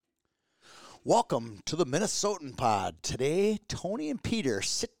Welcome to the Minnesotan Pod. Today, Tony and Peter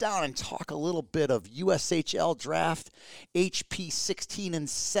sit down and talk a little bit of USHL Draft, HP 16 and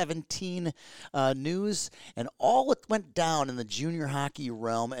 17 news, and all that went down in the junior hockey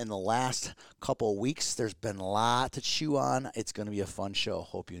realm in the last couple of weeks. There's been a lot to chew on. It's going to be a fun show.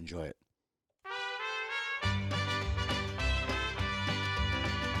 Hope you enjoy it.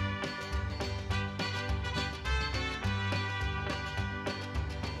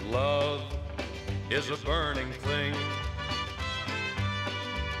 Love is a burning thing,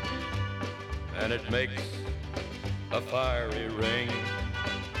 and it makes a fiery ring.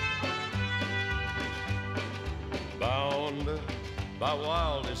 Bound by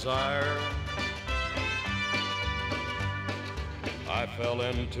wild desire, I fell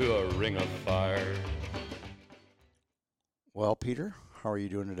into a ring of fire. Well, Peter, how are you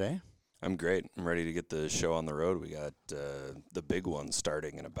doing today? I'm great. I'm ready to get the show on the road. We got the big one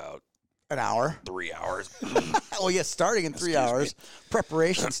starting in about an hour. 3 hours. Oh, yeah, starting in 3 hours.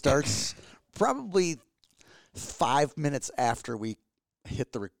 Preparation starts probably 5 minutes after we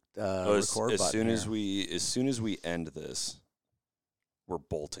hit the record button. As soon as we end this, we're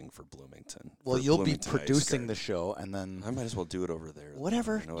bolting for Bloomington. Well, you'll be producing the show, and then I might as well do it over there.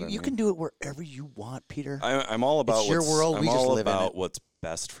 Whatever. You can do it wherever you want, Peter. I'm all about it's your world. I'm we all just live about in it. what's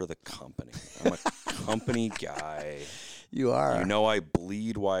best for the company. I'm a company guy. You are. You know I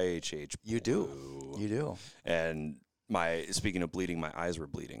bleed YHH blue. You do. You do. And speaking of bleeding, my eyes were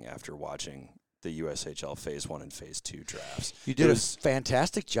bleeding after watching the USHL Phase 1 and Phase 2 drafts. You did a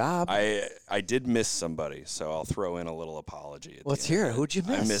fantastic job. I did miss somebody, so I'll throw in a little apology. Let's hear it. Who'd you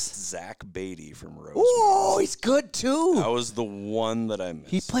miss? I missed Zach Beatty from Rose. Oh, he's good, too. That was the one that I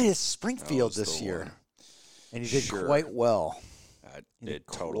missed. He played at Springfield this year, and he did quite well. He did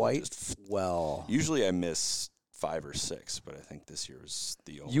totally quite well. Usually I miss 5 or 6, but I think this year was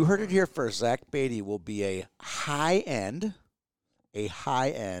the only You heard one. it here first. Zach Beatty will be a high-end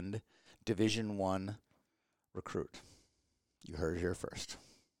Division I recruit. You heard it here first.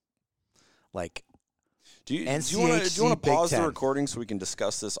 Like, do you want to pause the recording so we can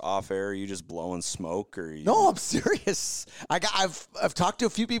discuss this off air? Are you just blowing smoke, or No, I'm serious. I've talked to a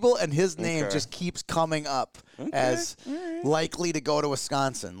few people, and his name just keeps coming up as likely to go to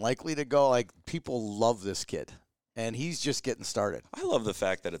Wisconsin, likely to go. Like, people love this kid, and he's just getting started. I love the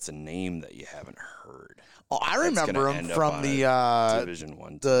fact that it's a name that you haven't heard. Oh, I remember him from the Division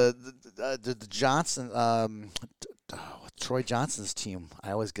I. The Johnson, Troy Johnson's team.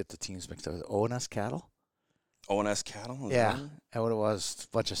 I always get the teams mixed up. O&S Cattle. O&S Cattle? Yeah, and what it was,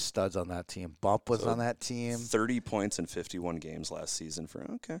 a bunch of studs on that team. Bump was on that team. 30 points in 51 games last season for,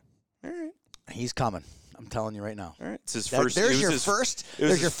 all right. He's coming. I'm telling you right now. All right. It's his first. There's your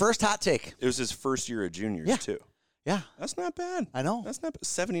first hot take. It was his first year of juniors, too. Yeah. That's not bad. I know. That's not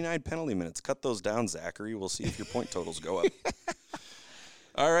 79 penalty minutes. Cut those down, Zachary. We'll see if your point totals go up.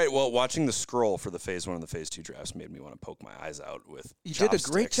 All right. Well, watching the scroll for the Phase 1 and the Phase 2 drafts made me want to poke my eyes out with You did a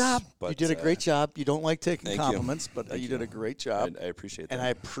great job. But, you did a great job. You don't like taking compliments, but you did a great job. I appreciate that. And I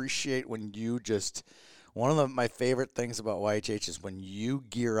appreciate when you one of my favorite things about YHH is when you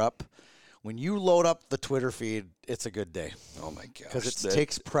gear up. When you load up the Twitter feed, it's a good day. Oh, my gosh. Because it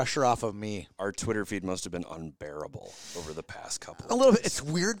takes pressure off of me. Our Twitter feed must have been unbearable over the past couple of A little days. bit. It's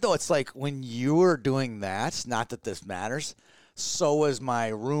weird, though. It's like when you were doing that, not that this matters, so was my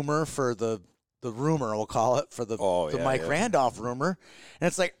rumor for the rumor, we'll call it, for the Mike Randolph rumor. And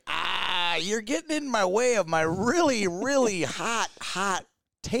it's like, you're getting in my way of my really, really hot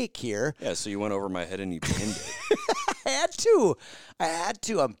take here. Yeah, so you went over my head and you pinned it. I had to. I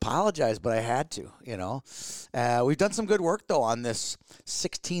apologize, but I had to, We've done some good work, though, on this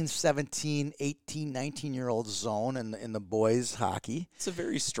 16, 17, 18, 19-year-old zone in the boys' hockey. It's a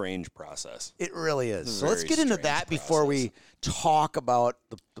very strange process. It really is. So let's get into that before we talk about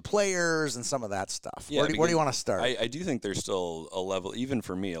the players and some of that stuff. Yeah, where do you want to start? I do think there's still a level, even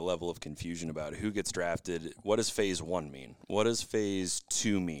for me, a level of confusion about who gets drafted. What does Phase 1 mean? What does Phase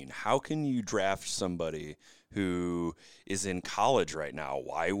 2 mean? How can you draft somebody who is in college right now?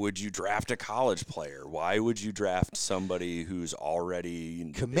 Why would you draft a college player? Why would you draft somebody who's already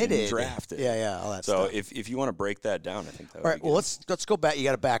committed, drafted? Yeah, all that so stuff. if you want to break that down, I think that would all right. be Well, good. let's go back. You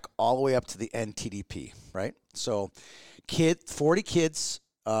got to back all the way up to the NTDP, right? So, 40 kids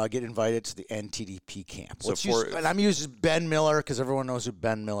get invited to the NTDP camp. And I'm using Ben Miller because everyone knows who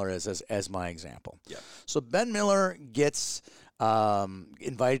Ben Miller is as my example. Yeah. So Ben Miller gets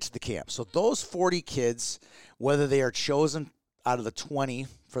invited to the camp. So those 40 kids, whether they are chosen out of the 20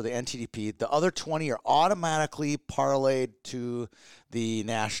 for the NTDP, the other 20 are automatically parlayed to the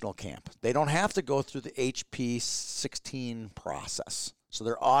national camp. They don't have to go through the HP 16 process. So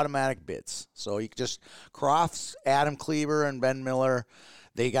they're automatic bids. So you just Crofts, Adam Kleber, and Ben Miller,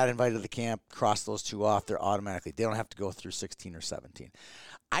 they got invited to the camp, cross those two off. They're automatically. They don't have to go through 16 or 17.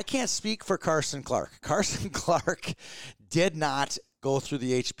 I can't speak for Carson Clark. Carson Clark did not go through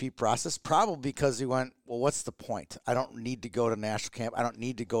the HP process, probably because he went, well, what's the point? I don't need to go to national camp. I don't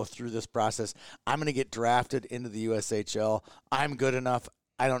need to go through this process. I'm going to get drafted into the USHL. I'm good enough.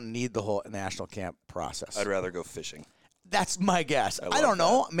 I don't need the whole national camp process. I'd rather go fishing. That's my guess. I don't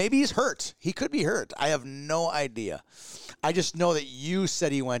know. Maybe he's hurt. He could be hurt. I have no idea. I just know that you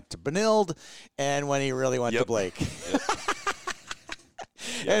said he went to Benilde and when he really went to Blake. Yep.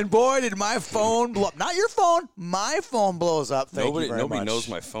 And boy, did my phone blow up. Not your phone. My phone blows up. Thank you very much. Nobody knows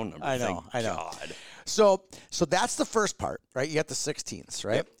my phone number. I know. Thank I know. God. So that's the first part, right? You got the 16s,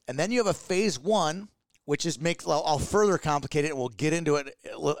 right? Yep. And then you have a phase 1, which is I'll further complicate it, and we'll get into it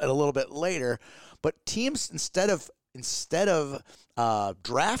a little bit later. But teams, instead of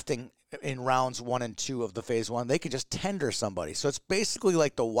drafting in rounds 1 and 2 of the phase 1, they can just tender somebody. So it's basically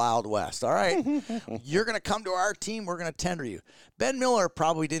like the Wild West. All right, you're going to come to our team. We're going to tender you. Ben Miller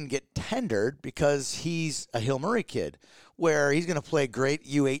probably didn't get tendered because he's a Hill Murray kid, where he's going to play great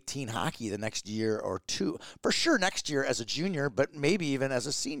U18 hockey the next year or two. For sure next year as a junior, but maybe even as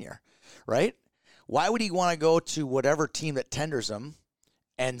a senior, right? Why would he want to go to whatever team that tenders him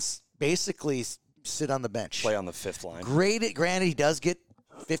and basically sit on the bench? Play on the 5th line. Granted, he does get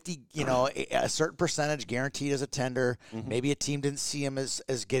 50, a certain percentage guaranteed as a tender. Mm-hmm. Maybe a team didn't see him as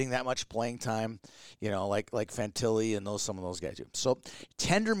getting that much playing time, like Fantilli and some of those guys do. So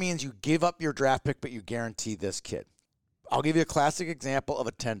tender means you give up your draft pick, but you guarantee this kid. I'll give you a classic example of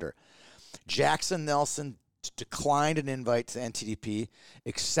a tender. Jackson Nelson declined an invite to NTDP,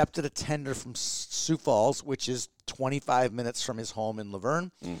 accepted a tender from Sioux Falls, which is 25 minutes from his home in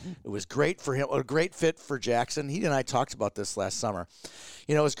Laverne. Mm-hmm. It was great for him, a great fit for Jackson. He and I talked about this last summer.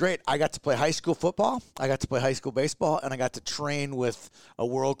 It was great. I got to play high school football, I got to play high school baseball, and I got to train with a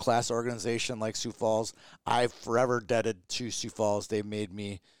world-class organization like Sioux Falls. I've forever indebted to Sioux Falls. They made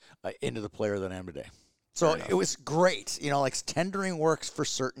me into the player that I am today. So it was great. Tendering works for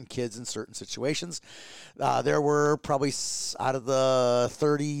certain kids in certain situations. There were probably, out of the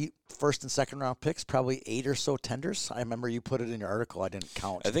 30 first and second round picks, probably 8 or so tenders. I remember you put it in your article. I didn't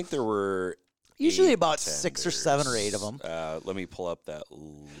count. I think there were usually about tenders. 6 or 7 or 8 of them. Let me pull up that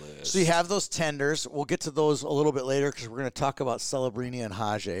list. So you have those tenders. We'll get to those a little bit later because we're going to talk about Celebrini and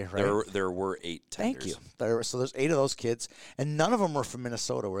Hage, right? There were 8 tenders. Thank you. So there's 8 of those kids, and none of them were from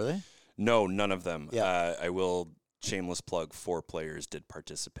Minnesota, were they? No, none of them. Yeah. I will shameless plug, 4 players did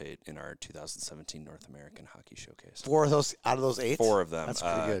participate in our 2017 North American Hockey Showcase. 4 of those out of those 8? 4 of them. That's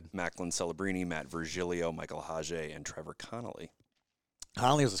pretty good. Macklin Celebrini, Matt Virgilio, Michael Hage, and Trevor Connolly.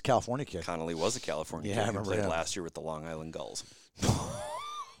 Connolly was a California kid. Connolly was a California kid. I remember played him. last year with the Long Island Gulls.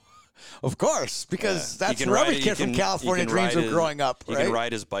 Of course, because that's where every kid from California dreams of growing up. He can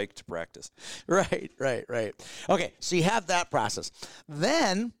ride his bike to practice. Right. Okay, so you have that process.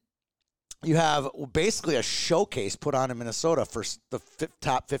 Then you have basically a showcase put on in Minnesota for the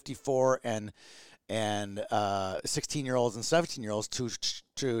top 54 and 16-year-olds and 17-year-olds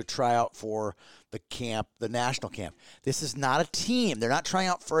to try out for the camp, the national camp. This is not a team. They're not trying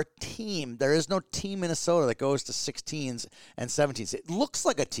out for a team. There is no team Minnesota that goes to 16s and 17s. It looks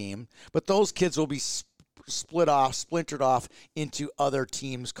like a team, but those kids will be splintered off into other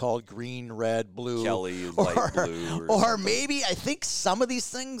teams called green, red, blue, Kelly, light blue, or maybe I think some of these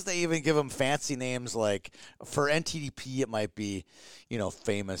things they even give them fancy names. Like for NTDP, it might be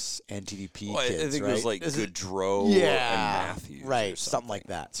famous NTDP kids. I think right? it was like Goudreau and Matthews, right? Something like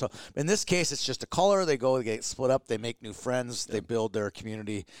that. So in this case, it's just a color. They get split up. They make new friends. They build their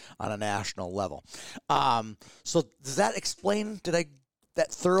community on a national level. So does that explain? Did I? That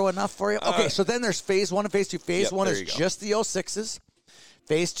thorough enough for you? Okay, so then there's phase 1 and phase 2. Phase 1 is just the 06s.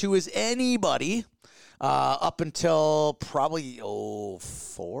 Phase 2 is anybody up until probably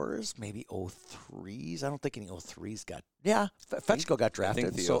 04s, maybe 03s. I don't think any 03s got. Yeah, Fetchko got drafted. I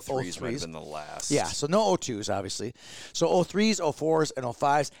think the so 03s might have been the last. Yeah, so no 02s, obviously. So 03s, 04s, and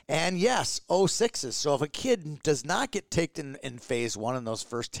 05s, and yes, 06s. So if a kid does not get picked in phase 1 in those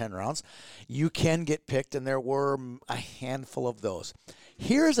first 10 rounds, you can get picked, and there were a handful of those.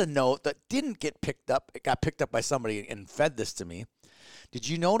 Here's a note that didn't get picked up. It got picked up by somebody and fed this to me. Did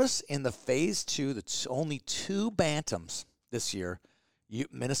you notice in the phase 2 that only 2 Bantams this year,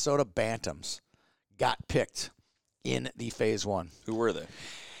 Minnesota Bantams, got picked in the phase 1? Who were they?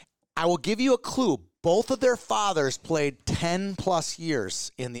 I will give you a clue. Both of their fathers played 10-plus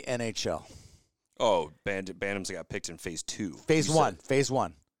years in the NHL. Oh, Bantams got picked in phase 2. Phase 1.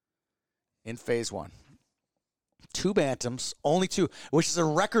 In phase 1. 2 bantams, only 2, which is a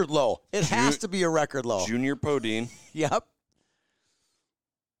record low. It has to be a record low. Junior Podine. Yep.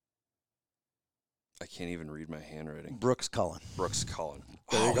 I can't even read my handwriting. Brooks Cullen. Brooks Cullen.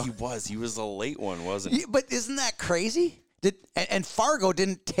 There you go. He was. He was a late one, wasn't he? But isn't that crazy? And Fargo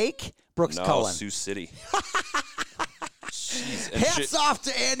didn't take Brooks Cullen. No, Sioux City. Jeez. Hats off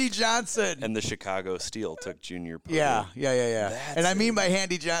to Andy Johnson. And the Chicago Steel took Junior Podine. Yeah. And I mean by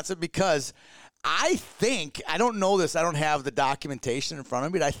Andy Johnson because I don't know this, I don't have the documentation in front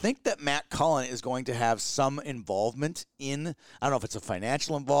of me, but I think that Matt Cullen is going to have some involvement in, I don't know if it's a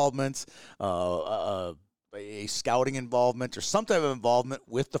financial involvement, a scouting involvement, or some type of involvement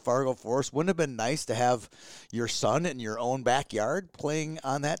with the Fargo Force. Wouldn't it have been nice to have your son in your own backyard playing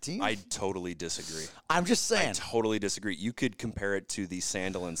on that team? I totally disagree. I'm just saying. I totally disagree. You could compare it to the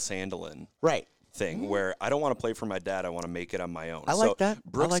Sandlin right. thing where I don't want to play for my dad. I want to make it on my own. I like that.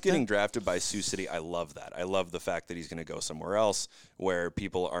 Brooks getting drafted by Sioux City, I love that. I love the fact that he's going to go somewhere else where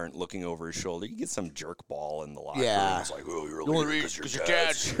people aren't looking over his shoulder. You get some jerk ball in the locker room. It's like, oh, you're a leader because your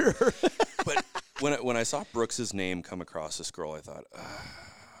dad's here. But when I saw Brooks's name come across the scroll, I thought,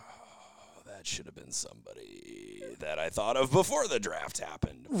 that should have been somebody that I thought of before the draft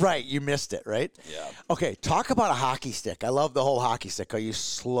happened. Right, you missed it, right? Yeah. Okay, talk about a hockey stick. I love the whole hockey stick. How you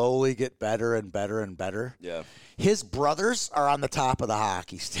slowly get better and better and better. Yeah. His brothers are on the top of the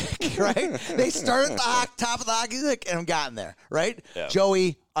hockey stick, right? They start at the top of the hockey stick and have gotten there, right? Yeah.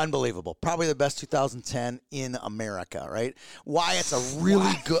 Joey, unbelievable. Probably the best 2010 in America, right? Wyatt's a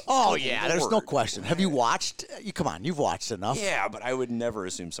really good. Oh, yeah, there's no question. Have you watched? Come on, you've watched enough. Yeah, but I would never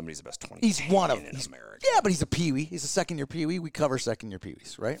assume somebody's the best 20. He's one of in America. Yeah, but he's a peewee. He's a second-year peewee. We cover second-year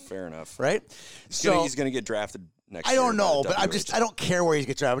peewees, right? Fair enough. Right? He's going to get drafted next year. I don't know, but WHL. I don't care where he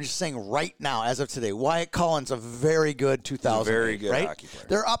gets drafted. I'm just saying right now, as of today, Wyatt Cullen's a very good 2000. Very good right? hockey player.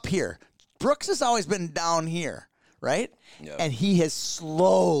 They're up here. Brooks has always been down here, right? Yep. And he has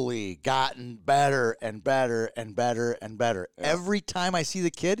slowly gotten better and better and better and better. Yep. Every time I see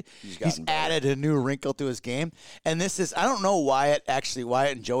the kid, he's better. added a new wrinkle to his game. And this is, I don't know Wyatt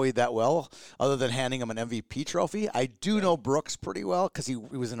and Joey that well, other than handing him an MVP trophy. I do know Brooks pretty well because he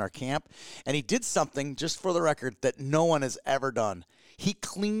was in our camp. And he did something, just for the record, that no one has ever done. He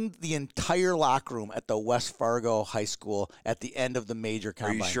cleaned the entire locker room at the West Fargo High School at the end of the major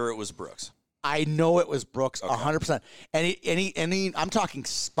combine. Are you sure it was Brooks? I know it was Brooks, 100%. And he, I'm talking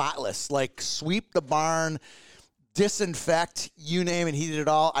spotless, like sweep the barn, disinfect, you name it, he did it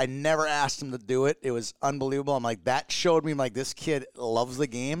all. I never asked him to do it. It was unbelievable. I'm like, that showed me, like, this kid loves the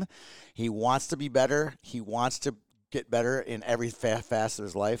game. He wants to be better. He wants to get better in every facet of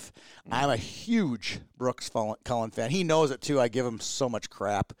his life. I'm a huge Brooks Cullen fan. He knows it, too. I give him so much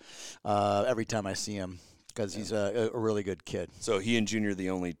crap every time I see him. Because he's a really good kid. So he and Junior the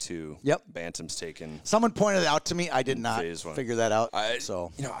only two bantams taken. Someone pointed it out to me. I did not figure that out. I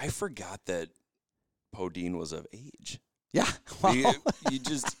forgot that Podine was of age. Yeah. Well.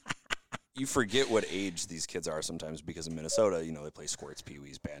 You forget what age these kids are sometimes because in Minnesota, they play squirts,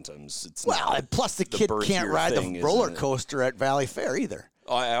 peewees, bantams. And plus the kid can't ride the roller coaster at Valley Fair either.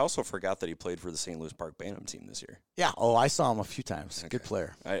 Oh, I also forgot that he played for the St. Louis Park Bantam team this year. Yeah. Oh, I saw him a few times. Okay. Good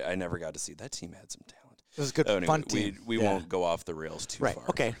player. I never got to see. That team had some talent. It was a good, fun team. We won't go off the rails too far.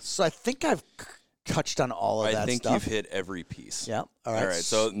 Okay. So I think I've touched on all of that stuff. I think you've hit every piece. Yeah. All right.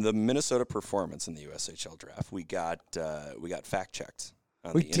 So the Minnesota performance in the USHL Draft, we got fact checked.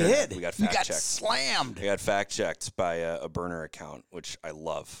 We did. We got fact checked. Slammed. We got fact checked by a burner account, which I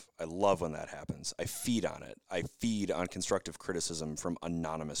love. I love when that happens. I feed on it. I feed on constructive criticism from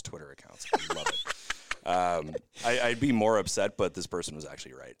anonymous Twitter accounts. I love it. I'd be more upset, but this person was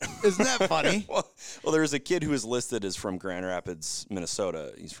actually right. Isn't that funny? well, there's a kid who is listed as from Grand Rapids,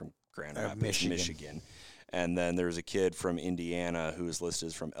 Minnesota. He's from Grand Rapids, Michigan. And then there's a kid from Indiana who is listed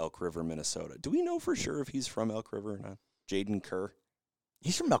as from Elk River, Minnesota. Do we know for sure if he's from Elk River or not? Jaden Kerr?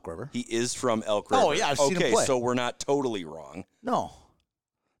 He's from Elk River. He is from Elk River. Oh, yeah, I've seen him play. Okay, so we're not totally wrong. No.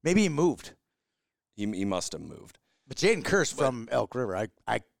 Maybe he moved. He must have moved. But Jaden Kerr's from Elk River.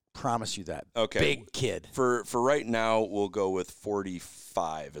 I promise you that. Okay. Big kid. For right now, we'll go with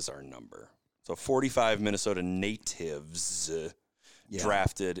 45 as our number. So 45 Minnesota natives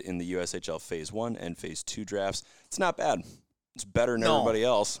drafted in the USHL Phase 1 and Phase 2 drafts. It's not bad. It's better than everybody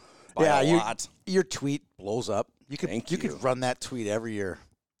else by a lot. Your tweet blows up. You could run that tweet every year.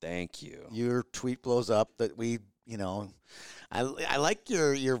 Thank you. Your tweet blows up that we, I like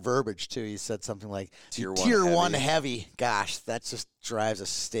your verbiage too. You said something like tier one heavy. Gosh, that just drives a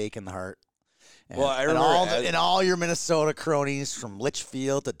stake in the heart. Well, I and remember all your Minnesota cronies from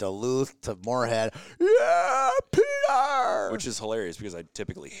Litchfield to Duluth to Moorhead. Yeah, Peter. which is hilarious because I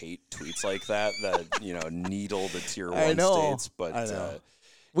typically hate tweets like that needle the tier 1 I know. states. But I know.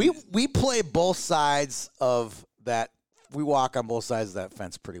 We play both sides of that. We walk on both sides of that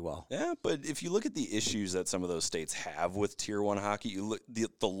fence pretty well. Yeah, but if you look at the issues that some of those states have with Tier 1 hockey, you look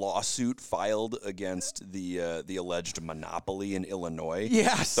the lawsuit filed against the alleged monopoly in Illinois.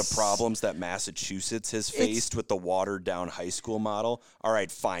 Yes. The problems that Massachusetts has faced with the watered-down high school model. All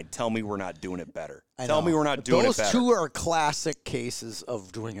right, fine. Tell me we're not doing it better. Tell me we're not doing it better. Those two are classic cases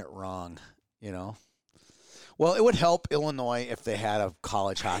of doing it wrong, Well, it would help Illinois if they had a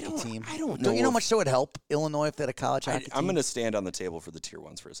college hockey team. I don't know. Don't you know how much it would help Illinois if they had a college hockey team? I'm going to stand on the table for the Tier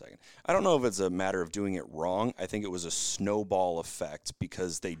 1s for a second. I don't know if it's a matter of doing it wrong. I think it was a snowball effect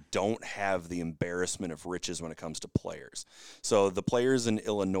because they don't have the embarrassment of riches when it comes to players. So the players in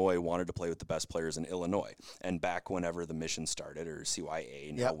Illinois wanted to play with the best players in Illinois. And back whenever the Mission started, or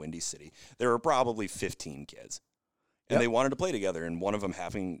CYA, now Windy City, there were probably 15 kids. And they wanted to play together, and one of them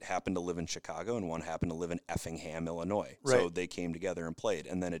happened to live in Chicago, and one happened to live in Effingham, Illinois. Right. So they came together and played,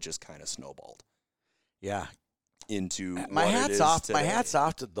 and then it just kind of snowballed. Yeah. Into my what hats it is off. today. My hats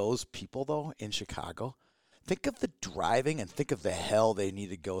off to those people though in Chicago. Think of the driving and think of the hell they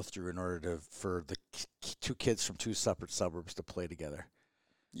need to go through in order for the two kids from two separate suburbs to play together.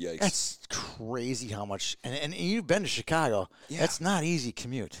 Yikes. That's crazy how much. And you've been to Chicago. Yeah. That's not easy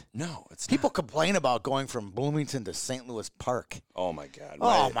commute. No, it's People complain about going from Bloomington to St. Louis Park. Oh, my God.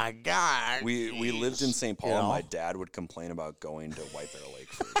 My God. We lived in St. Paul, and my dad would complain about going to White Bear Lake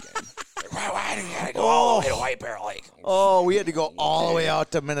for a game. Why do you got to go all the way to White Bear Lake? Oh, we had to go all the way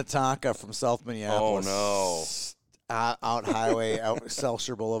out to Minnetonka from South Minneapolis. Oh, no. Out highway, out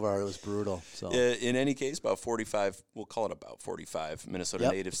Seltzer Boulevard. It was brutal. So in any case, about 45, we'll call it about 45 Minnesota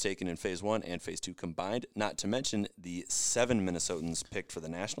natives taken in Phase 1 and Phase 2 combined, not to mention the 7 Minnesotans picked for the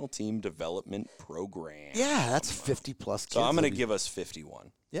National Team Development Program. Yeah, that's 50-plus kids. So I'm going to give us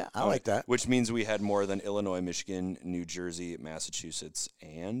 51. Yeah, I like that. Which means we had more than Illinois, Michigan, New Jersey, Massachusetts,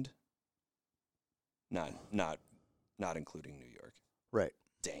 and not including New York. Right.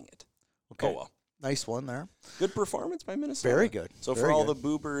 Dang it. Okay. Oh, well. Nice one there. Good performance by Minnesota. Very good. So for all the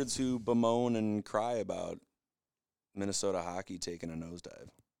boo birds who bemoan and cry about Minnesota hockey taking a nosedive.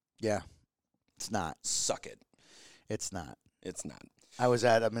 Yeah. It's not. Suck it. It's not. It's not. I was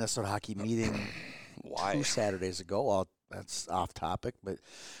at a Minnesota hockey meeting 2 Saturdays ago. Well, that's off topic, but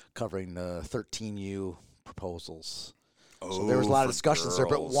covering the 13U proposals. So there was a lot of discussions there,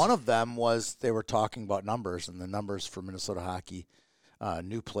 but one of them was they were talking about numbers, and the numbers for Minnesota hockey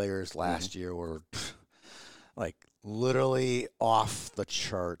new players last year were like literally off the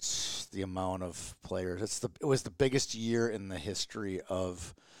charts. The amount of players. It was the biggest year in the history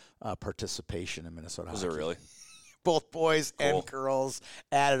of participation in Minnesota hockey. Was it really? Both boys and girls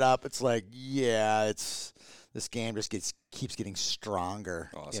added up. It's like, this game just keeps getting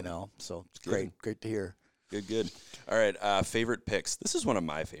stronger. Awesome. So it's great to hear. Good. All right, favorite picks. This is one of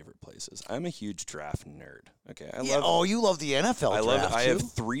my favorite places. I'm a huge draft nerd. Okay, you love the NFL draft. I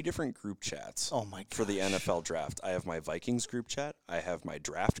have 3 different group chats. Oh my gosh. For the NFL draft. I have my Vikings group chat, I have my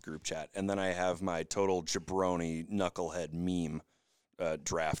draft group chat, and then I have my total jabroni knucklehead meme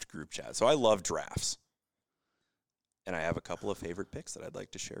draft group chat. So I love drafts. And I have a couple of favorite picks that I'd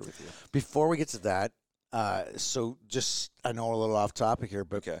like to share with you. Before we get to that, I know we're a little off topic here,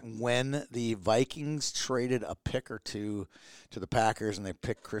 but when the Vikings traded a pick or two to the Packers and they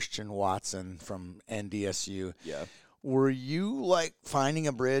picked Christian Watson from NDSU, were you like finding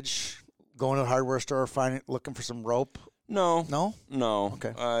a bridge, going to the hardware store, looking for some rope? No.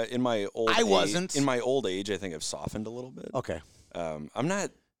 Okay. In my old age, I think I've softened a little bit. Okay. I'm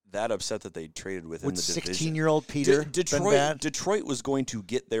not that upset that they traded within the division. 16-year-old Peter Detroit was going to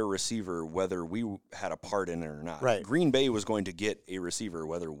get their receiver whether we had a part in it or not. Right. Green Bay was going to get a receiver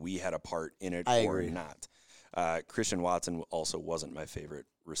whether we had a part in it or not. Christian Watson also wasn't my favorite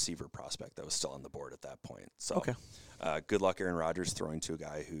receiver prospect that was still on the board at that point. So good luck, Aaron Rodgers, throwing to a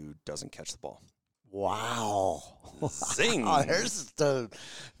guy who doesn't catch the ball. Wow. Zing. There's the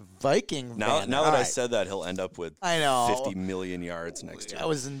Viking. Now that I said that, he'll end up with 50 million yards next year. I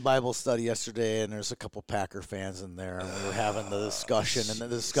was in Bible study yesterday, and there's a couple Packer fans in there, and we were having the discussion, and the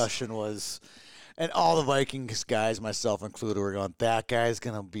discussion was, and all the Vikings guys, myself included, were going, that guy's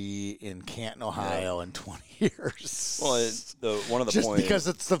going to be in Canton, Ohio in 20 years. Well, one of the just points, because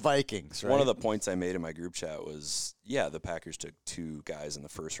it's the Vikings, right? One of the points I made in my group chat was, the Packers took 2 guys in the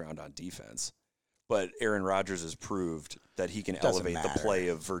first round on defense. But Aaron Rodgers has proved that he can Doesn't elevate matter. the play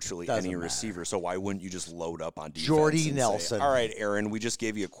of virtually Doesn't any matter. receiver. So why wouldn't you just load up on defense? Jordy and Nelson. Say, all right, Aaron, we just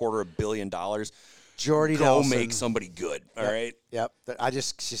gave you $250 million. Jordy Go Nelson. make somebody good. All right. Yep. I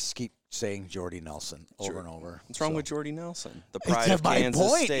just keep saying Jordy Nelson over and over. What's wrong with Jordy Nelson? The pride of my Kansas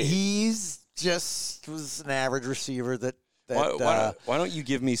point. State. He's just was an average receiver that Why don't you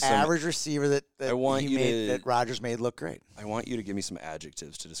give me some average receiver that that Rodgers made look great. I want you to give me some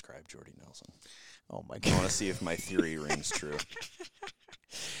adjectives to describe Jordy Nelson. Oh my I God. want to see if my theory rings true.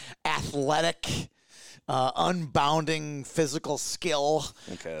 Athletic, unbounding physical skill.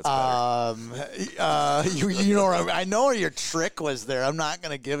 Okay, that's better. You know, I know where your trick was there. I'm not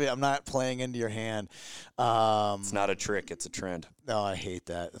going to give it. I'm not playing into your hand. It's not a trick; it's a trend. No, I hate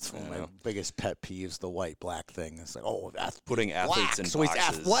that. That's one of my biggest pet peeves, the white-black thing. It's like, Putting athletes in so boxes.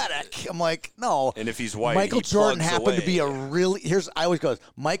 he's athletic. I'm like, no. And if he's white, Michael he Jordan plugs happened to be away. I always go,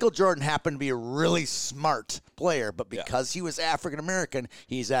 Michael Jordan happened to be a really smart player, but because he was African-American,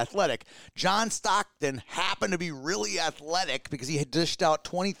 he's athletic. John Stockton happened to be really athletic because he had dished out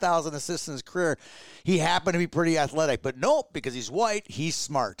 20,000 assists in his career. He happened to be pretty athletic, but nope, because he's white, he's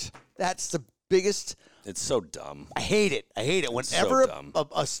smart. That's the biggest. It's so dumb. I hate it. Whenever dumb.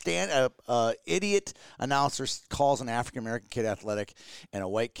 a idiot announcer calls an African American kid athletic and a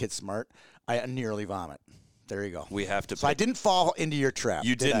white kid smart, I nearly vomit. There you go. We have to. So I didn't fall into your trap.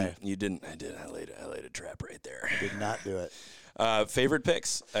 You did didn't. I? You didn't. I did. I laid a trap right there. Did not do it. Favorite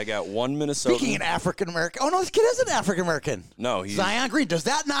picks? I got one Minnesota. Speaking of African American, oh no, this kid is an African American. No, he's Zion Green. Does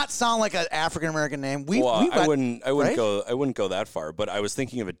that not sound like an African American name? I wouldn't right? go that far, but I was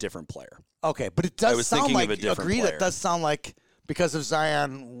thinking of a different player. Okay, but it I does was sound thinking like of a different agree. player. That does sound like because of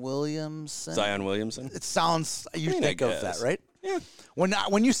Zion Williamson. Zion Williamson. It sounds you I think of guess. that, right? Yeah.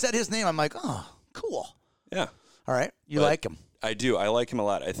 When you said his name, I'm like, oh, cool. Yeah. All right, you But like him. I do. I like him a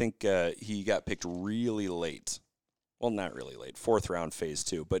lot. I think he got picked really late. Well, not really late. 4th round, phase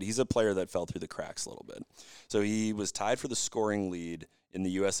 2. But he's a player that fell through the cracks a little bit. So he was tied for the scoring lead in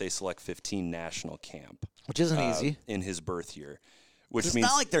the USA Select 15 national camp. Which isn't easy. In his birth year. Which It's means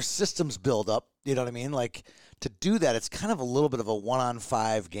not like their systems build up. You know what I mean? Like, to do that, it's kind of a little bit of a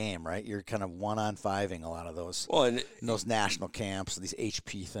 1-on-5 game, right? You're kind of 1-on-5ing a lot of those. well, and in those national camps, these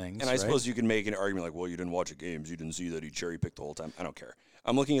HP things. And I right? suppose you can make an argument like, well, you didn't watch the games. You didn't see that he cherry-picked the whole time. I don't care.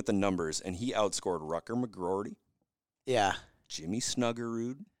 I'm looking at the numbers, and he outscored Rucker McGroarty, Yeah. Jimmy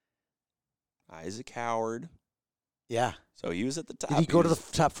Snuggerud, Isaac Howard. Yeah. So he was at the top. Did he go to the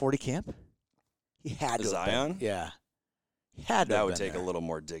top 40 camp? He had to. Zion? Have been. Yeah. He had to. That have would been take there. a little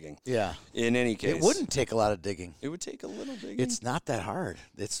more digging. Yeah. In any case. It wouldn't take a lot of digging. It would take a little digging. It's not that hard.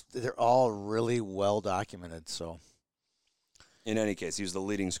 They're all really well documented. So. In any case, he was the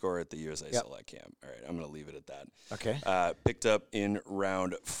leading scorer at the USA Select camp. All right, I'm going to leave it at that. Okay. Picked up in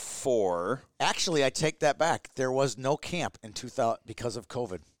round 4. Actually, I take that back. There was no camp in 2000 because of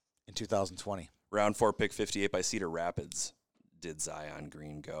COVID in 2020. Round 4, pick 58 by Cedar Rapids. Did Zion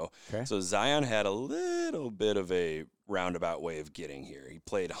Green go? Okay. So Zion had a little bit of a roundabout way of getting here. He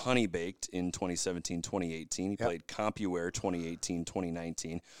played Honey Baked in 2017-2018. He played CompuWare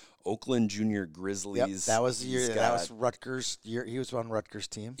 2018-2019. Oakland Junior Grizzlies. Yep. That was the year. That was Rutgers. He was on Rutgers'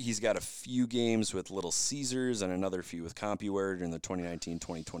 team. He's got a few games with Little Caesars and another few with CompuWare during the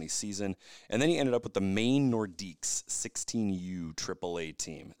 2019-2020 season. And then he ended up with the Maine Nordiques 16U AAA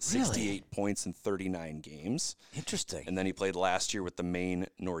team. 68 points in 39 games. Interesting. And then he played last year with the Maine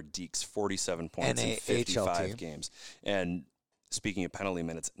Nordiques, 47 points in 55 games. And speaking of penalty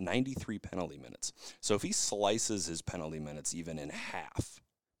minutes, 93 penalty minutes. So if he slices his penalty minutes even in half.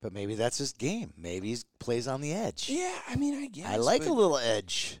 But maybe that's his game. Maybe he plays on the edge. Yeah, I mean, I guess. I like a little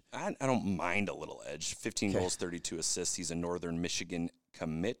edge. I don't mind a little edge. 15 goals, 32 assists. He's a Northern Michigan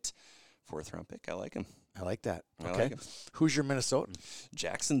commit. 4th round pick. I like him. I like that. I Okay. like him. Who's your Minnesotan?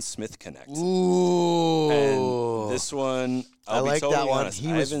 Jackson Smith Connect. Ooh. And this one, I I'll be like totally that one. honest,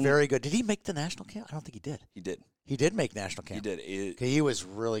 He was very good. Did he make the national camp? I don't think he did. He did. He did make national He camp. did. Okay, he was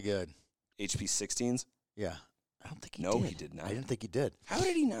really good. HP 16s? Yeah. I don't think he No, did. he did not. I didn't think he did. How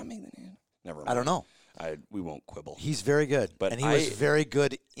did he not make the national? Never mind. I don't know. We won't quibble. He's very good. But and he was very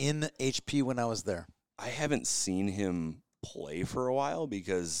good in HP when I was there. I haven't seen him play for a while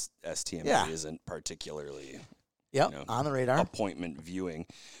because STMA isn't particularly on the radar. Appointment viewing.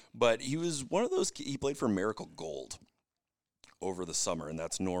 But he was one of those, he played for Miracle Gold over the summer, and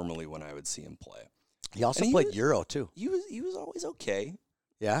that's normally when I would see him play. He also played Euro, too. He was always okay.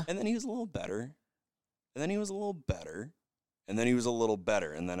 Yeah? And then he was a little better. And then he was a little better. And then he was a little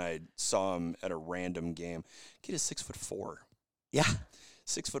better. And then I saw him at a random game. Kid is 6'4". Yeah.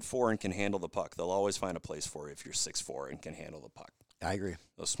 6'4" and can handle the puck. They'll always find a place for you if you're 6'4" and can handle the puck. I agree.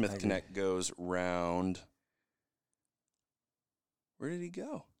 So Smith Connect goes round. Where did he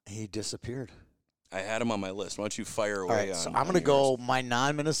go? He disappeared. I had him on my list. Why don't you fire away All right, on so I'm going to go my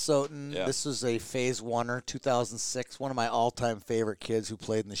non-Minnesotan. Yeah. This is a Phase 1er, 2006, one of my all-time favorite kids who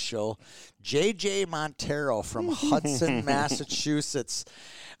played in the show, J.J. Montero from Hudson, Massachusetts.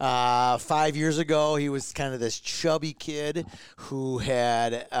 5 years ago, he was kind of this chubby kid who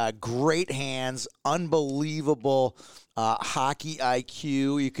had great hands, unbelievable hockey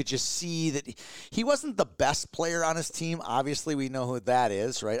IQ. You could just see that he wasn't the best player on his team. Obviously, we know who that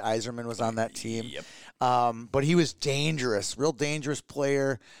is, right? Iserman was on that team. Yep. But he was dangerous, real dangerous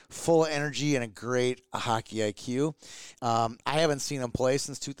player, full of energy and a great hockey IQ. I haven't seen him play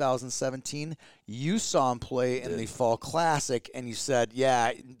since 2017. You saw him play in the Fall Classic, and you said,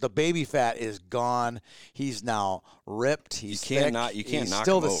 yeah, the baby fat is gone. He's now ripped. He's thick. You can't He's knock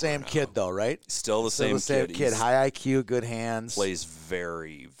still him the over same now. kid, though, right? Still the same kid. He's High IQ, good hands. Plays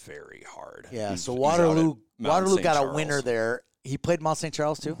very, very hard. Yeah, He's so out Waterloo at Mount St. got a Charles. winner there. He played Mount St.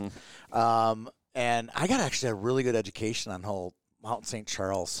 Charles, too. And I got actually a really good education on whole Mount St.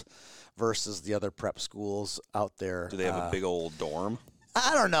 Charles versus the other prep schools out there. Do they have a big old dorm?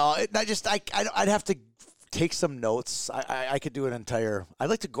 I don't know. I'd have to take some notes. I could do an entire. I'd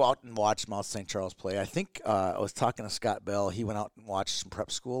like to go out and watch Mount St. Charles play. I think I was talking to Scott Bell. He went out and watched some prep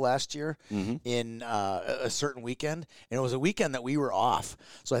school last year in a certain weekend, and it was a weekend that we were off.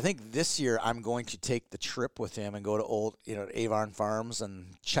 So I think this year I'm going to take the trip with him and go to old, Avon Farms and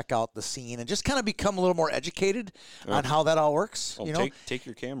check out the scene and just kind of become a little more educated on how that all works. Well, take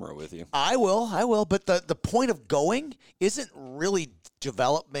your camera with you. I will. But the point of going isn't really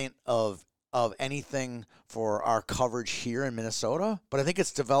development of anything for our coverage here in Minnesota, but I think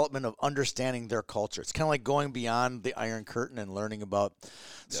it's development of understanding their culture. It's kind of like going beyond the Iron Curtain and learning about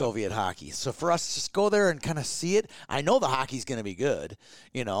Soviet hockey. So for us, just go there and kind of see it. I know the hockey's going to be good,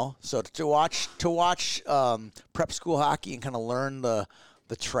 So to watch prep school hockey and kind of learn the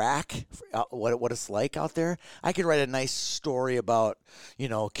track, what it's like out there. I could write a nice story about,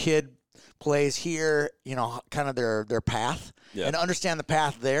 kid plays here, kind of their path, and understand the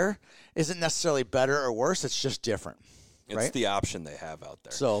path there isn't necessarily better or worse. It's just different. It's right? the option they have out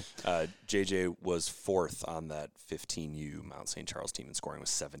there. So JJ was fourth on that 15U Mount St. Charles team in scoring with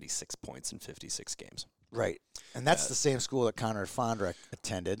 76 points in 56 games. Right. And that's the same school that Connor Fondrek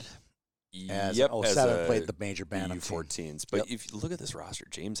attended. As Yep, an as 07 played the major band U14s. But if you look at this roster,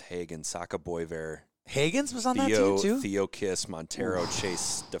 James Hagen, Saka Boyver, Hagens was on that team too? Theo Kiss, Montero,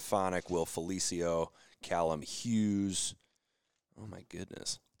 Chase Stefanik, Will Felicio, Callum Hughes. Oh, my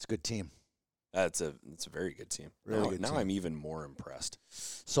goodness. It's a good team. It's a very good team. Really good now team. I'm even more impressed.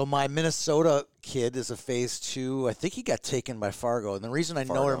 So my Minnesota kid is a Phase 2. I think he got taken by Fargo. And the reason I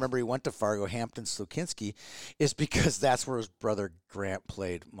remember he went to Fargo, Hampton Slukinski, is because that's where his brother Grant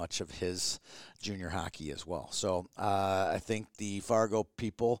played much of his junior hockey as well. So I think the Fargo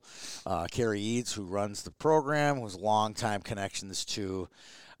people, Kerry Eads, who runs the program, who has longtime connections to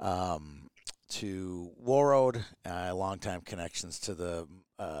Warroad, longtime connections to the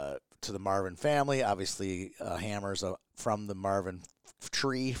Marvin family. Obviously, Hammer's from the Marvin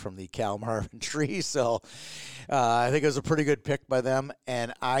tree, from the Cal Marvin tree. So I think it was a pretty good pick by them.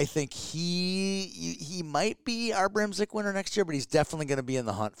 And I think he might be our Brimsic winner next year, but he's definitely going to be in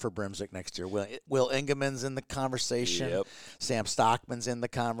the hunt for Brimsic next year. Will Ingeman's in the conversation. Yep. Sam Stockman's in the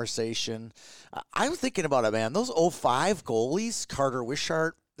conversation. I was thinking about it, man. Those 05 goalies, Carter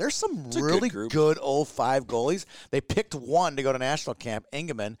Wishart, there's some really good 05 goalies. They picked one to go to national camp,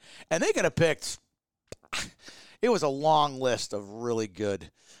 Ingeman, and they could have picked – it was a long list of really good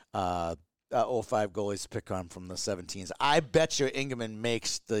 05 goalies to pick on from the 17s. I bet you Ingeman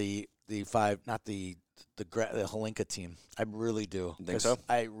makes the five, not the Holinka team. I really do. You think so?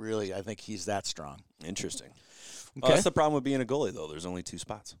 I think he's that strong. Interesting. Okay. Well, that's the problem with being a goalie, though. There's only 2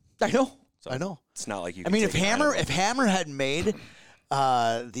 spots. I know. So I know. It's not like you. If Hammer had made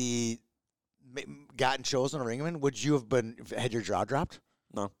gotten chosen or Ingeman, would you have had your jaw dropped?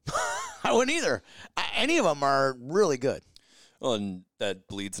 No. I wouldn't either. Any of them are really good. Well, and that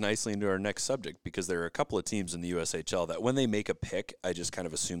bleeds nicely into our next subject because there are a couple of teams in the USHL that when they make a pick, I just kind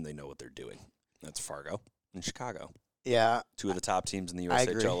of assume they know what they're doing. That's Fargo and Chicago. Yeah. 2 of the top teams in the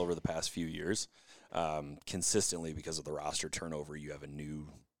USHL over the past few years. Consistently, because of the roster turnover, you have a new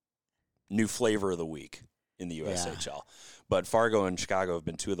flavor of the week in the USHL. Yeah. But Fargo and Chicago have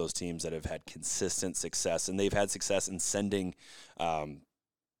been 2 of those teams that have had consistent success, and they've had success in sending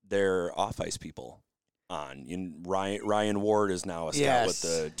their off-ice people on. Ryan Ward is now a scout with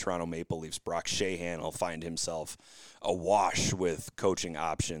the Toronto Maple Leafs. Brock Shahan will find himself awash with coaching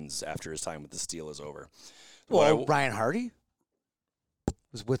options after his time with the Steel is over. Well, Ryan Hardy?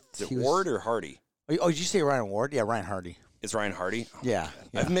 Was with Is it Ward or Hardy? Oh, did you say Ryan Ward? Yeah, Ryan Hardy. It's Ryan Hardy? Oh, yeah.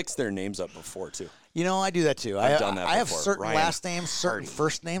 I've mixed their names up before, too. You know, I do that, too. I've done that I have before. certain Ryan last names, certain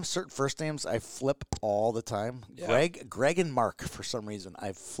Hardy. certain first names I flip all the time. Yeah. Greg and Mark, for some reason,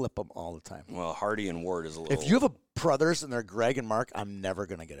 I flip them all the time. Well, Hardy and Ward is a little... If you have brothers and they're Greg and Mark, I'm never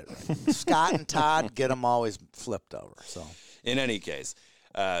going to get it right. Scott and Todd get them always flipped over. So, in any case,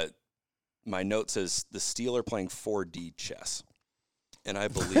 my note says the Steel are playing 4D chess, and I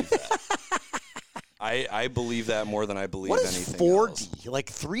believe that. I believe that more than I believe anything else. 4D? Like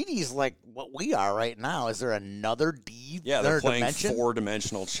 3D is like what we are right now. Is there another D? Yeah, they're playing dimension?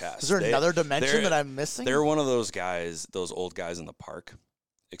 4-dimensional chess. Is there another dimension that I'm missing? They're one of those guys, those old guys in the park,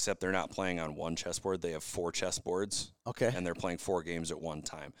 except they're not playing on one chessboard. They have 4 chessboards. Okay. And they're playing 4 games at one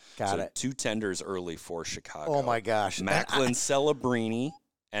time. Got it. 2 tenders early for Chicago. Oh, my gosh. Macklin Celebrini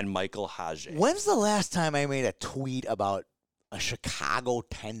and Michael Hage. When's the last time I made a tweet about a Chicago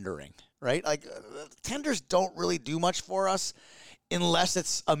tendering? Right? Like, tenders don't really do much for us unless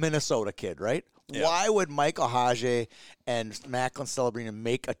it's a Minnesota kid, right? Yeah. Why would Michael Hage and Macklin Celebrini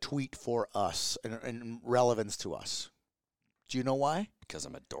make a tweet for us and relevance to us? Do you know why? Because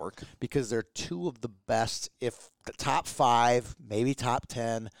I'm a dork. Because they're 2 of the best, if the top 5, maybe top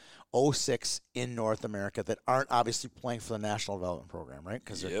 10, 06 in North America that aren't obviously playing for the National Development Program, right?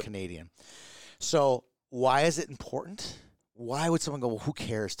 Because they're Canadian. So why is it important? Why would someone go, well, who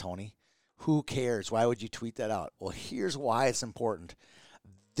cares, Tony? Who cares? Why would you tweet that out? Well, here's why it's important.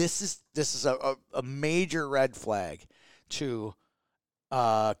 This is a major red flag to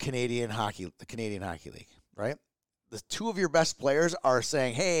the Canadian Hockey League, right? The 2 of your best players are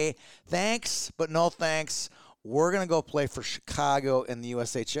saying, hey, thanks, but no thanks. We're going to go play for Chicago in the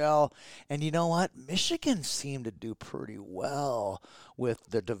USHL. And you know what? Michigan seemed to do pretty well with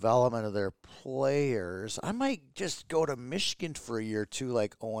the development of their players. I might just go to Michigan for a year or 2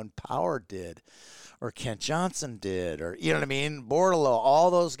 like Owen Power did or Kent Johnson did or, you know what I mean? Bordelot, all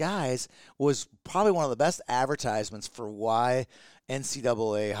those guys was probably one of the best advertisements for why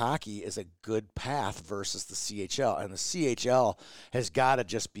NCAA hockey is a good path versus the CHL. And the CHL has got to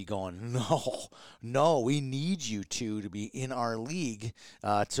just be going, no, we need you to be in our league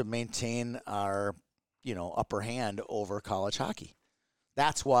to maintain our, upper hand over college hockey.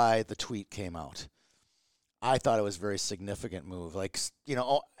 That's why the tweet came out. I thought it was a very significant move. Like,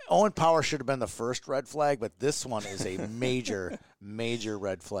 Owen Power should have been the first red flag, but this one is a major, major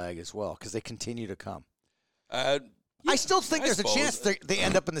red flag as well because they continue to come. I still think there's a chance they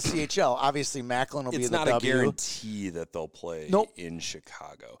end up in the CHL. Obviously, Macklin will be in the W. It's not a guarantee that they'll play in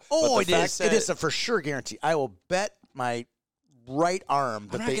Chicago. Oh, it is. It is a for sure guarantee. I will bet my right arm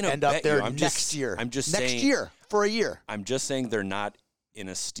that they end up there next year. Next year, for a year. I'm just saying they're not in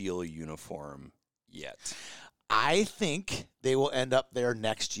a Steel uniform yet. I think they will end up there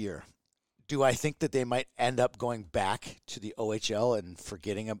next year. Do I think that they might end up going back to the OHL and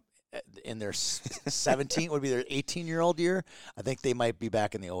forgetting in their 17 would be their 18-year-old year? I think they might be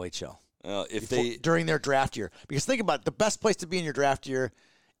back in the OHL. During their draft year, because think about it, the best place to be in your draft year,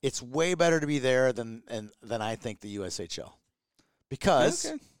 it's way better to be there than I think the USHL.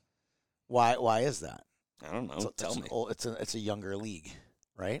 Because why is that? I don't know. Tell me. It's a younger league,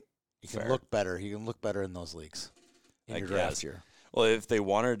 right? You can Fair. look better. You can look better in those leagues in your draft year. Well, if they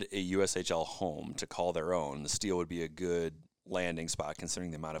wanted a USHL home to call their own, the Steel would be a good landing spot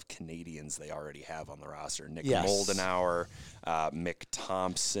considering the amount of Canadians they already have on the roster. Nick Moldenauer, Mick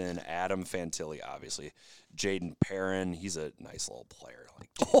Thompson, Adam Fantilli, obviously. Jaden Perrin, he's a nice little player. Like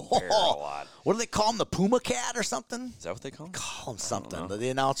Perrin a lot. What do they call him? The Puma Cat or something? Is that what they call him? Call him something. The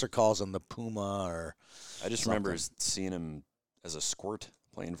announcer calls him the Puma or I just remember seeing him as a squirt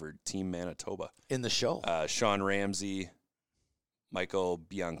playing for Team Manitoba. In the show. Sean Ramsey, Michael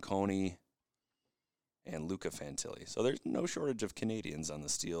Bianconi, and Luca Fantilli. So there's no shortage of Canadians on the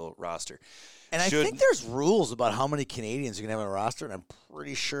Steel roster. And I think there's rules about how many Canadians you can have on a roster, and I'm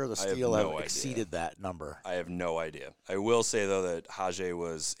pretty sure the Steel have exceeded that number. I have no idea. I will say, though, that Hage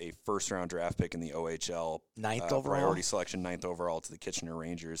was a first-round draft pick in the OHL. 9th overall? Priority selection, 9th overall to the Kitchener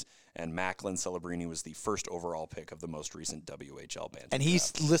Rangers. And Macklin Celebrini was the first overall pick of the most recent WHL band. And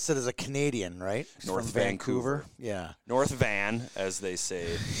he's listed as a Canadian, right? North from Vancouver. Yeah. North Van, as they say.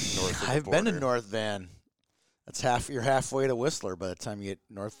 North of the I've been to border. North Van. That's you're halfway to Whistler by the time you get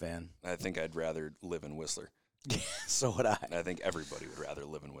North Van. I think I'd rather live in Whistler. So would I. I think everybody would rather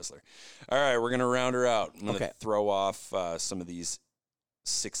live in Whistler. All right, we're going to round her out. I'm going to throw off some of these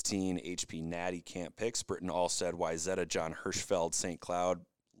 16 HP Natty Camp picks. Britton Alstead, Wyzetta, John Hirschfeld, St. Cloud.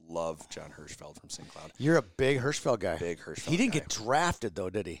 Love John Hirschfeld from St. Cloud. You're a big Hirschfeld guy. Big Hirschfeld He didn't guy. get drafted, though,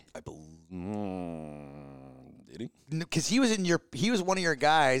 did he? I believe. Did he? Because he was one of your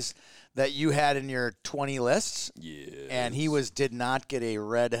guys that you had in your 20 lists. Yeah. And he did not get a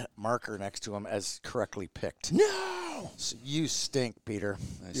red marker next to him as correctly picked. No. So you stink, Peter.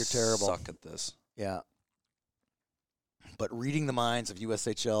 You're terrible. Suck at this. Yeah. But reading the minds of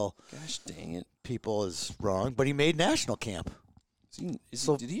USHL Gosh dang it. people is wrong. But he made national camp. Did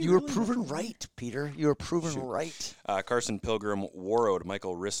he you were really proven right, Peter. You were proven right. Carson Pilgrim, Warroad,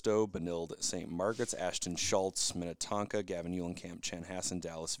 Michael Risto, Benilde, St. Margaret's, Ashton Schultz, Minnetonka, Gavin Eulenkamp, Chanhassen,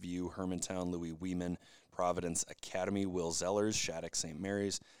 Dallas View, Hermantown, Louis Weeman, Providence Academy, Will Zellers, Shattuck, St.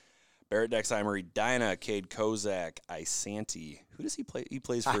 Mary's, Barrett Dexheimer, Edina, Cade Kozak, Isanti. Who does he play? He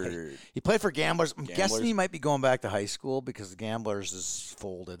plays for... He played for Gamblers. I'm guessing he might be going back to high school because the Gamblers is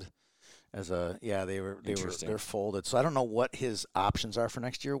folded. They're folded. So I don't know what his options are for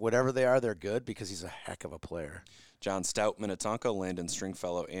next year. Whatever they are, they're good because he's a heck of a player. John Stout, Minnetonka, Landon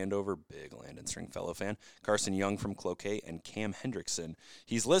Stringfellow, Andover, big Landon Stringfellow fan. Carson Young from Cloquet, and Cam Hendrickson.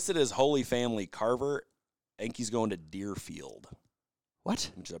 He's listed as Holy Family Carver. I think he's going to Deerfield.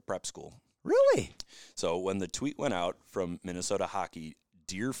 What? Which is a prep school. Really? So when the tweet went out from Minnesota Hockey,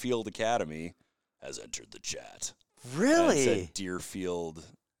 Deerfield Academy has entered the chat. Really? It said Deerfield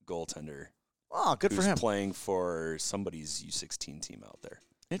goaltender. Oh, good for him. Who's playing for somebody's U16 team out there.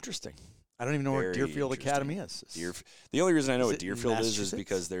 Interesting. I don't even know where Deerfield Academy is. The only reason I know what Deerfield is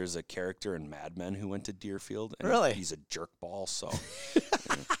because there's a character in Mad Men who went to Deerfield. And really? He's a jerkball, so...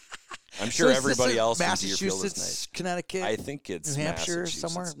 I'm sure everybody else in Deerfield is nice. Connecticut? I think it's New Hampshire,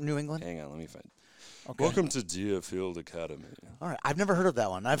 somewhere? New England? Hang on, let me find. Okay. Welcome to Deerfield Academy. All right. I've never heard of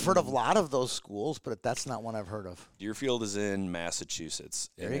that one. I've heard of a lot of those schools, but that's not one I've heard of. Deerfield is in Massachusetts,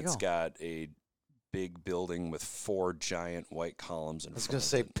 and it's got a big building with 4 giant white columns in front. I was going to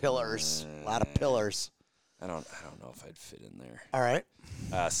say pillars. A lot of pillars. I don't know if I'd fit in there. All right.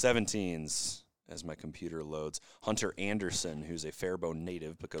 17s, as my computer loads. Hunter Anderson, who's a Faribault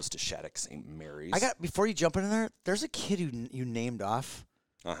native but goes to Shattuck St. Mary's. Before you jump in there, there's a kid who you named off.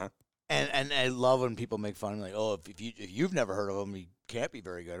 Uh-huh. And I love when people make fun of me, like, oh, if you've never heard of him, he can't be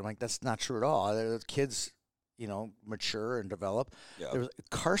very good. I'm like, that's not true at all. The kids, mature and develop. Yeah. There was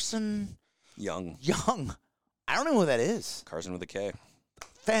Carson Young. I don't know who that is. Carson with a K.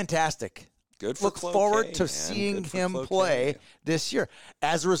 Fantastic. Good for Look Cloquet, forward to man. seeing him play this year.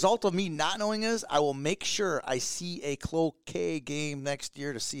 As a result of me not knowing this, I will make sure I see a Cloquet game next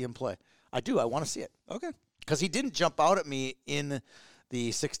year to see him play. I do. I want to see it. Okay. Because he didn't jump out at me in the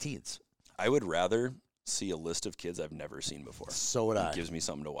 16s. I would rather see a list of kids I've never seen before. So would I. It gives me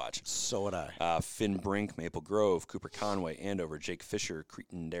something to watch. So would I. Finn Brink, Maple Grove, Cooper Conway, Andover, Jake Fisher,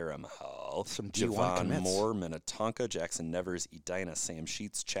 Cretin-Derham Hall, Some D1 Javon commits. Moore, Minnetonka, Jackson Nevers, Edina, Sam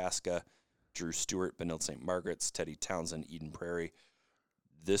Sheets, Chaska, Drew Stewart, Benilde St. Margaret's, Teddy Townsend, Eden Prairie.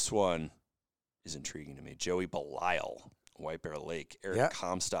 This one is intriguing to me. Joey Belisle, White Bear Lake, Eric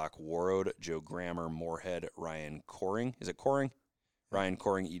Comstock, Warroad, Joe Grammer, Moorhead, Ryan Coring. Is it Coring? Ryan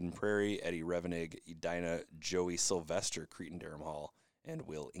Coring, Eden Prairie, Eddie Revenig, Edina, Joey Sylvester, Cretin-Derham Hall, and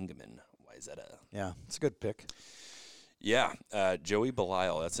Will Ingeman, Wyzetta. Yeah, it's a good pick. Yeah, Joey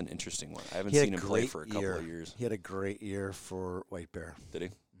Belisle, that's an interesting one. I haven't seen him play for a couple of years. He had a great year for White Bear. Did he?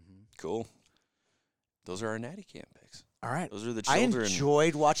 Mm-hmm. Cool. Those are our Natty Camp picks. All right. Those are the children. I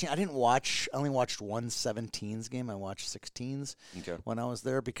enjoyed watching. I only watched one 17s game. I watched 16s when I was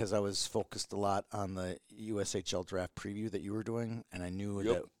there because I was focused a lot on the USHL Draft preview that you were doing, and I knew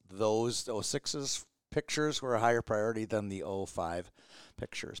that those 06s pictures were a higher priority than the 05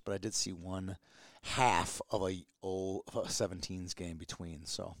 pictures. But I did see one half of a 17s game between.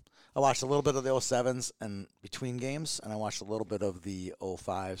 So I watched a little bit of the 07s and between games, and I watched a little bit of the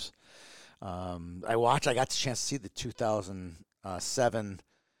 05s. I got the chance to see the 2007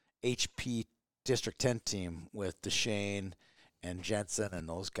 HP District 10 team with Deshane and Jensen and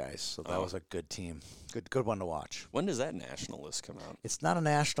those guys. So that was a good team. Good one to watch. When does that national list come out? It's not a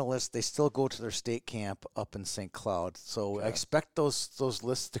national list. They still go to their state camp up in St. Cloud. So I expect those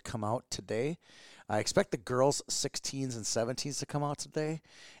lists to come out today. I expect the girls' 16s and 17s to come out today,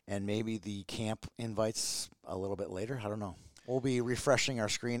 and maybe the camp invites a little bit later. I don't know. We'll be refreshing our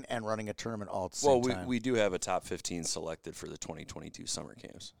screen and running a tournament all at the same time. Well, we do have a top 15 selected for the 2022 summer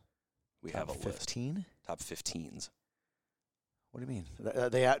camps. We have a 15? list. Top 15s. What do you mean?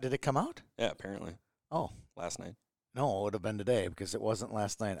 Did it come out? Yeah, apparently. Oh. Last night. No, it would have been today because it wasn't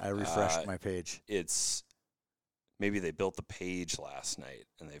last night. I refreshed my page. It's maybe they built the page last night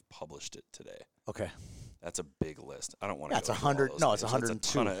and they've published it today. Okay. That's a big list. I don't want to. Yeah, it's 100. No, it's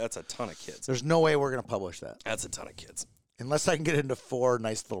 102. That's a ton of kids. There's no way we're going to publish that. That's a ton of kids. Unless I can get into 4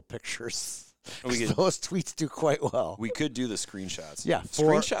 nice little pictures. Those tweets do quite well. We could do the screenshots. Yeah.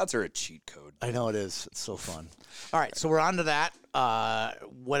 Screenshots are a cheat code. I know it is. It's so fun. All right, so we're on to that.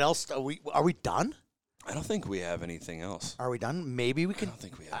 What else? Are we done? I don't think we have anything else. Are we done? Maybe we can. I don't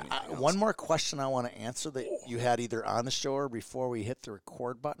think we have anything else. One more question I want to answer that you had either on the show or before we hit the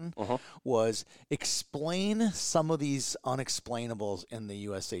record button was explain some of these unexplainables in the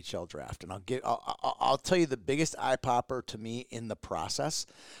USHL draft. And I'll tell you the biggest eye popper to me in the process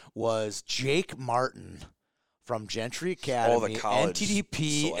was Jake Martin from Gentry Academy,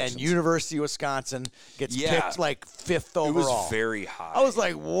 NTDP, selections. and University of Wisconsin gets picked like 5th overall. It was very high. I was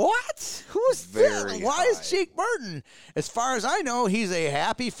like, what? Who's this? Why is Jake Martin? As far as I know, he's a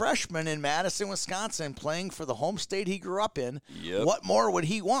happy freshman in Madison, Wisconsin, playing for the home state he grew up in. Yep. What more would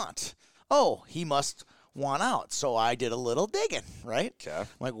he want? Oh, he must want out. So I did a little digging, right? Okay. I'm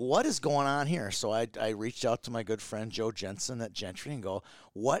like, what is going on here? So I reached out to my good friend Joe Jensen at Gentry and go,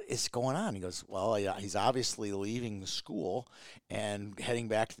 what is going on? He goes, well, he's obviously leaving the school and heading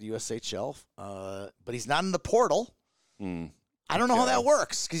back to the USHL, but he's not in the portal. I don't know how that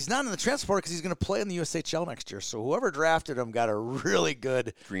works because he's not in the transfer portal because he's going to play in the USHL next year. So whoever drafted him got a really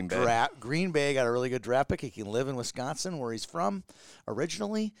good draft. Green Bay got a really good draft pick. He can live in Wisconsin where he's from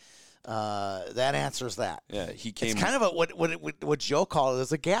originally. That answers that. Yeah, he came. It's kind of what Joe called it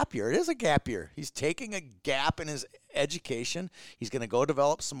as a gap year. It is a gap year. He's taking a gap in his education. He's going to go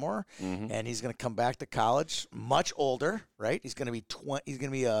develop some more, and he's going to come back to college much older. Right? He's going to be He's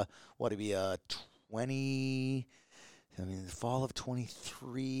going to be a 20. I mean, the fall of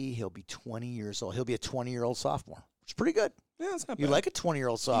 23, he'll be 20 years old. He'll be a 20-year-old sophomore, which is pretty good. Yeah, that's not bad. You like a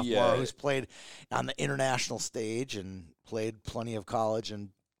 20-year-old sophomore who's played on the international stage and played plenty of college and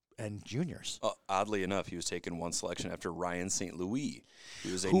juniors. Oddly enough, he was taken one selection after Ryan St. Louis.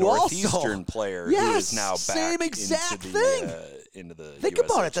 He was a Northeastern player who is now back into the Think USHL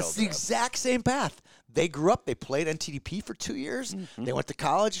about it. That's draft. the exact same path. They grew up. They played NTDP for 2 years. They went to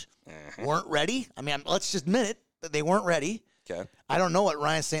college, weren't ready. I mean, let's just admit it. They weren't ready. Okay. I don't know what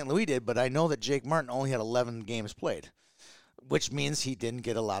Ryan St. Louis did, but I know that Jake Martin only had 11 games played, which means he didn't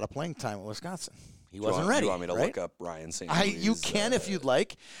get a lot of playing time at Wisconsin. He wasn't ready. You want me to look up Ryan St. Louis? You can if you'd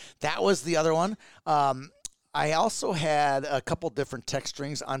like. That was the other one. I also had a couple different text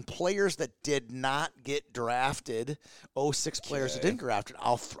strings on players that did not get drafted. 06 players that didn't get drafted.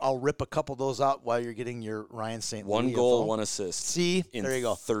 I'll rip a couple of those out while you're getting your Ryan St. Louis. 1 goal, 1 assist. See, there you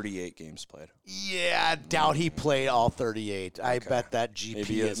go. 38 games played. Yeah, I doubt he played all 38. I bet that GP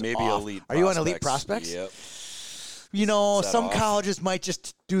is maybe off. elite. Are you on elite prospects? Yep. You know, some off? colleges might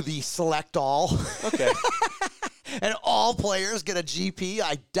just do the select all. Okay. And all players get a GP.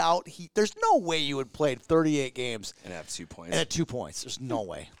 I doubt there's no way you would play 38 games and have 2 points. And at 2 points. There's no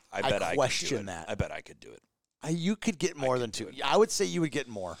way. I bet I question that. I bet I could do it. You could get more than 2. I would say you would get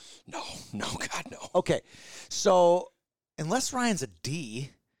more. No, God, no. Okay. So, unless Ryan's a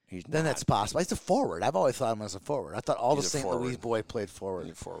D, then that's possible. He's a forward. I've always thought him as a forward. I thought all the St. Louis boy played forward.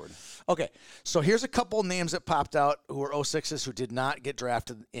 He's a forward. Okay, so here's a couple names that popped out who were 06s who did not get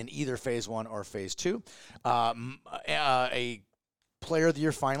drafted in either Phase 1 or Phase 2. A Player of the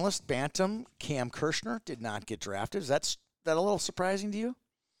Year finalist, Bantam, Cam Kirshner, did not get drafted. Is that a little surprising to you?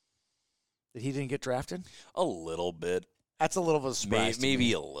 That he didn't get drafted? A little bit. That's a little bit of a surprise.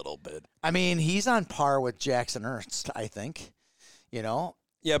 Maybe a little bit. I mean, he's on par with Jackson Ernst, I think. You know?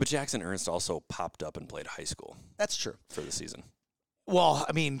 Yeah, but Jackson Ernst also popped up and played high school. That's true. For the season. Well,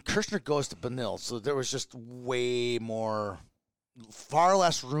 I mean, Kirshner goes to Benil, so there was just far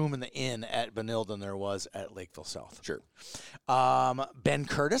less room in the inn at Benil than there was at Lakeville South. Sure. Ben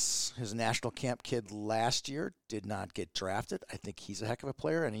Curtis, who's a national camp kid last year, did not get drafted. I think he's a heck of a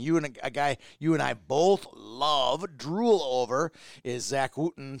player. And a guy you and I both drool over, is Zach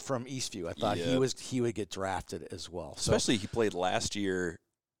Wooten from Eastview. I thought he would get drafted as well. Especially he played last year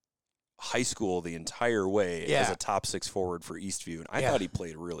high school the entire way as a top 6 forward for Eastview, and I thought he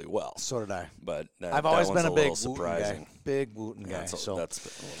played really well. So did I. But I've always been a big surprising. Wooten guy. That's a little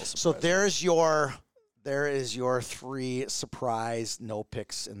surprising. So there is your 3 surprise no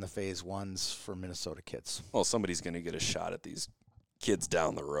picks in the Phase 1s for Minnesota kids. Well, somebody's going to get a shot at these kids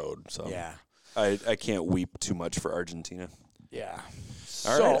down the road. So yeah, I can't weep too much for Argentina. Yeah.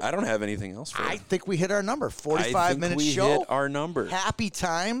 All right, I don't have anything else for you. I think we hit our number. 45-minute show. We hit our number. Happy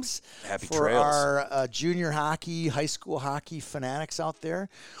times. Happy for trails. our junior hockey, high school hockey fanatics out there.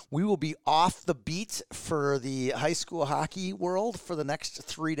 We will be off the beat for the high school hockey world for the next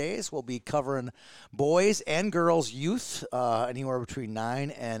 3 days. We'll be covering boys and girls youth, anywhere between 9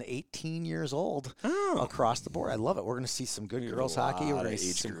 and 18 years old across the board. I love it. We're going to see some good girls hockey. We're going to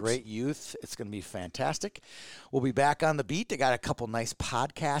see some great youth. It's going to be fantastic. We'll be back on the beat. got a couple nice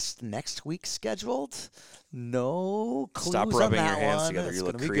podcasts next week scheduled. No clues Stop rubbing on your that hands one. together. It's You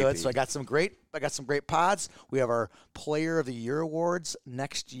gonna look be creepy. good. So I got some great pods. We have our Player of the Year awards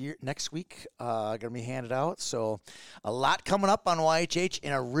next week. Gonna be handed out. So a lot coming up on YHH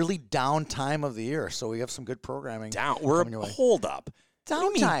in a really down time of the year. So we have some good programming. Hold up.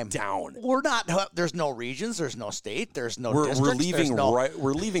 Downtime. Down. We're not. There's no regions. There's no state. There's no We're districts. leaving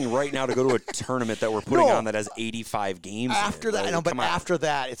We're leaving right now to go to a tournament that we're putting on that has 85 games. After that, Like, but after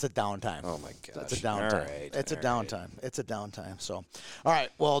that, it's a downtime. Oh my gosh. That's a downtime. All right. It's a downtime. It's a downtime. So, all right.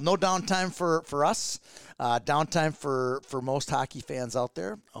 Well, no downtime for us. Downtime for most hockey fans out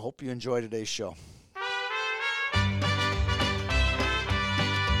there. I hope you enjoy today's show.